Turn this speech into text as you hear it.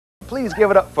Please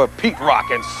give it up for Pete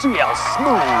Rock and CL Smooth.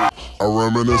 I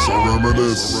reminisce, I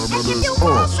reminisce, I reminisce,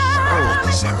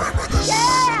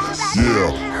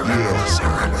 yeah.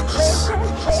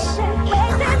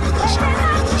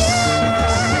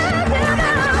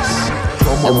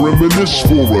 I reminisce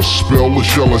for a spell, or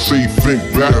shall I say think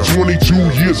back 22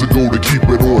 years ago to keep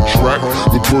it on track.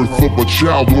 The birth of a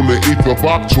child on the 8th of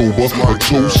October, a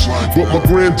toast, but my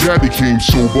granddaddy came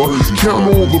sober.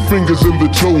 Count all the fingers and the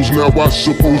toes, now I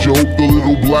suppose you hope the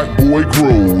little black boy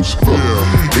grows.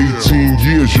 18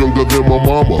 years younger than my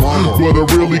mama, but I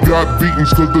really got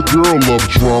beatings cause the girl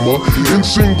loved drama. In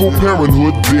single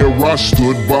parenthood, there I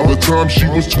stood. By the time she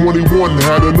was 21,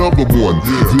 had another one.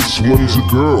 This one's a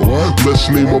girl, let's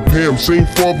name her Pam. Same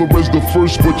father as the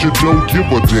first, but you don't give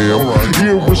a damn.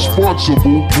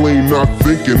 Irresponsible, plain not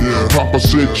thinking. Papa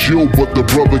said chill, but the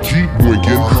brother keep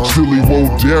winking. Still he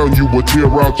won't down you or tear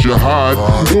out your hide.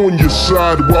 On your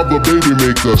side while the baby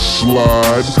make a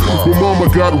slide. But mama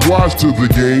got wise to the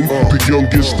game. The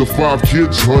youngest of 5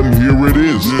 kids, hun, here it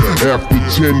is. After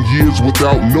 10 years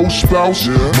without no spouse,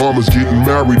 mama's getting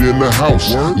married in the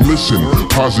house. Listen,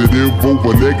 positive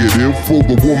over negative for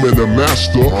the woman a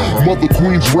master. Mother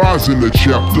Queen's rise in the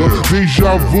chapter.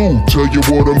 Deja vu, tell you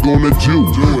what I'm gonna do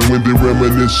when they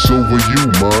reminisce over you,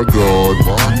 my God.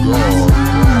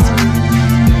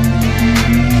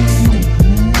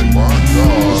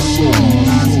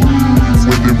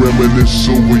 When they reminisce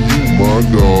over you, my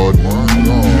God.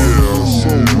 Yeah, so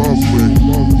lovely,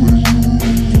 lovely.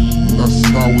 That's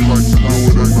how we like to do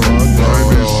it in the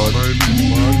 90s.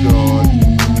 My God.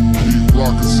 Pete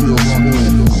Rock and CL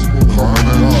Smooth.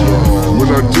 When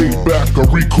I think back, I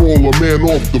recall a man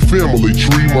off the family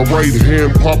tree. My right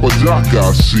hand, Papa Doc,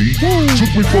 I see.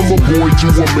 Took me from a boy to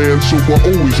a man, so I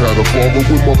always had a father.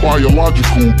 When my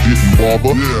biological didn't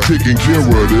bother taking care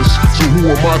of this, so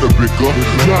who am I to bicker?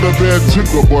 Not a bad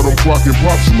ticker, but I'm clocking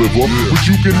Pop's liver. But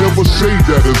you can never say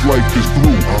that his life is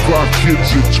through. 5 kids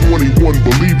at 21,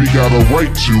 believe he got a right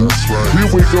to. Here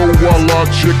we go while I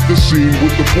check the scene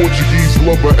with the Portuguese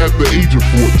lover at the age of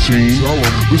 14.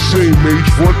 The same age,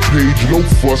 front page, no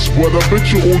fuss, but I bet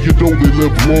you all you know they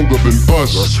live longer than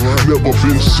us. Never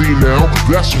been seen now,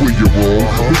 that's where you're wrong.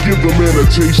 But give the man a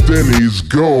taste and he's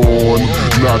gone.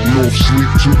 Nodding off sleep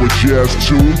to a jazz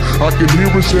tune, I can hear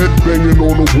his head banging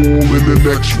on the wall in the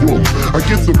next room. I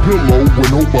get the pillow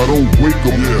and hope I don't wake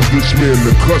him. This man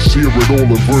the cuss, hear it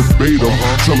all in verbatim,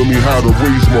 telling me how to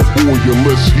raise my boy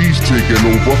unless he's taking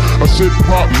over. I said,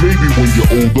 Pop, maybe when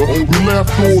you're older. We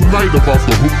laughed all night about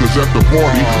the hookers at the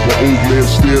party. My old man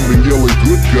standing yelling,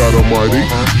 good God Almighty.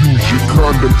 Use your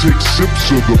condom, take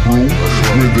sips of the brew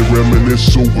when they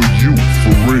reminisce over you,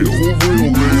 for real. For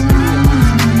real, baby.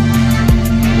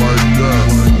 Like that,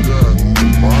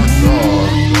 my God.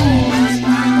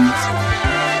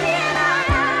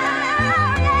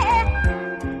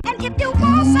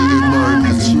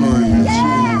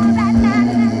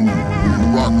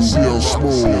 Rock and CL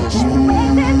Smooth.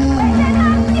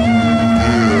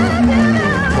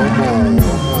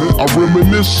 I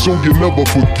reminisce so you never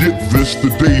forget this. The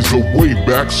days are way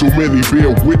back, so many bear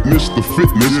witness the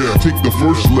fitness. Take the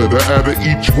first letter out of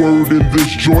each word in this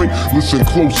joint. Listen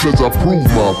close as I prove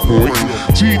my point.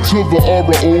 T to the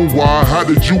R-O-Y. How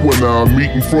did you and I meet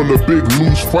in front of Big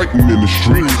Lou's fighting in the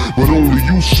street? But only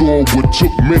you saw what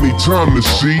took many time to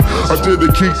see. I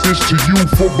dedicate this to you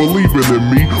for believing in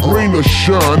me. Rain or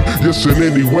shine, yes in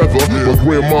any weather. My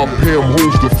grandma Pam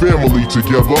holds the family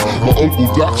together. My Uncle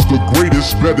Doc's the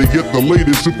greatest, better get the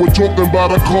latest. If we're talking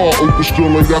about a car, Uncle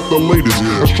Sterling got the latest.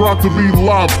 I strive to be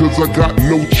live cause I got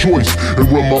no choice and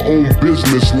run my own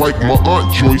business like my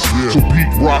Aunt Joyce. So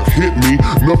Pete Rock hit me,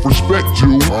 enough respect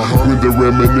due when they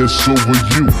reminisce over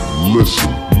you. Listen,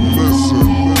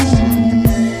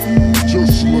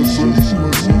 just listen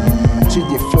to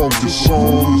the funky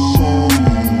song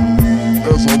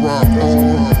as I rock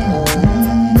on,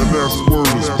 and that's where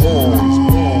it's born.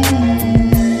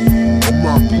 I'm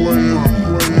not playing.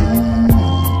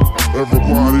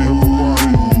 Everybody,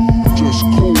 just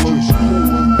cool.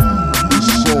 This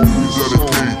song we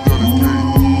dedicate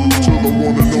to the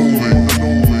one and only.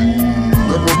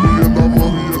 Never be another.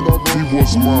 He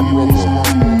was my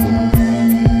brother.